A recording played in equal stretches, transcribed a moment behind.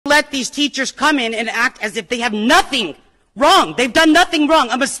let these teachers come in and act as if they have nothing wrong. They've done nothing wrong.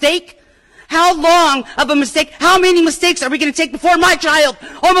 A mistake? How long of a mistake? How many mistakes are we going to take before my child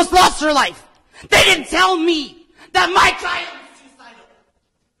almost lost her life? They didn't tell me that my child was suicidal.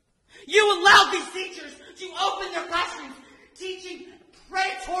 You allowed these teachers to open their classrooms teaching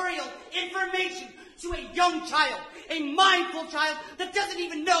predatory information to a young child, a mindful child that doesn't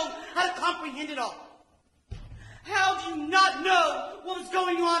even know how to comprehend it all. How do you not know what was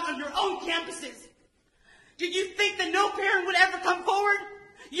going on your own campuses? Did you think that no parent would ever come forward?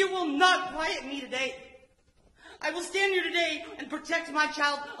 You will not quiet me today. I will stand here today and protect my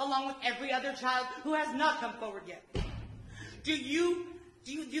child along with every other child who has not come forward yet.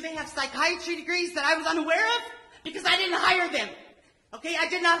 Do they have psychiatry degrees that I was unaware of? Because I didn't hire them. Okay, I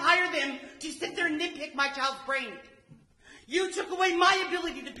did not hire them to sit there and nitpick my child's brain. You took away my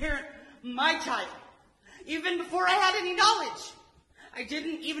ability to parent my child. Even before I had any knowledge. I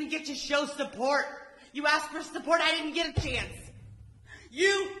didn't even get to show support. You asked for support, I didn't get a chance.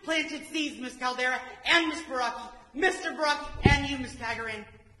 You planted seeds, Ms. Caldera, and Ms. Baraki, Mr. Baraki, and you, Ms. Tagarin.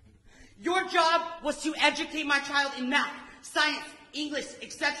 Your job was to educate my child in math, science, English,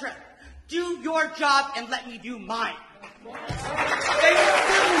 etc. Do your job and let me do mine. They assumed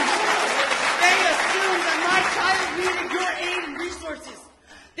that my child needed your aid and resources.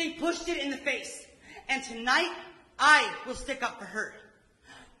 They pushed it in the face. And tonight, I will stick up for her.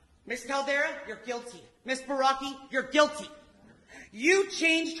 Ms. Caldera, you're guilty. Ms. Baraki, you're guilty. You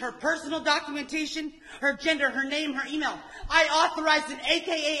changed her personal documentation, her gender, her name, her email. I authorized an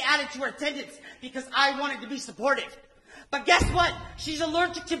AKA added to her attendance because I wanted to be supportive. But guess what? She's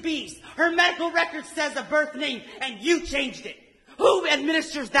allergic to bees. Her medical record says a birth name, and you changed it. Who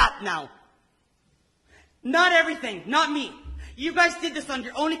administers that now? Not everything, not me. You guys did this on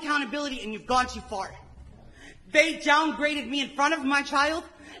your own accountability, and you've gone too far. They downgraded me in front of my child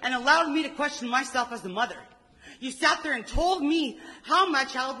and allowed me to question myself as a mother. You sat there and told me how my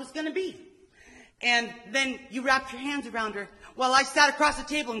child was going to be. And then you wrapped your hands around her while I sat across the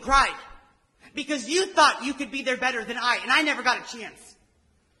table and cried. Because you thought you could be there better than I, and I never got a chance.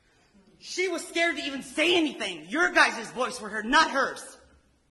 She was scared to even say anything. Your guys' voice were heard, not hers.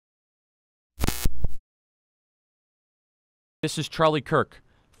 This is Charlie Kirk,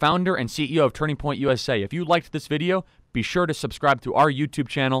 founder and CEO of Turning Point USA. If you liked this video, be sure to subscribe to our YouTube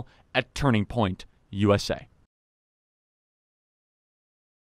channel at Turning Point USA.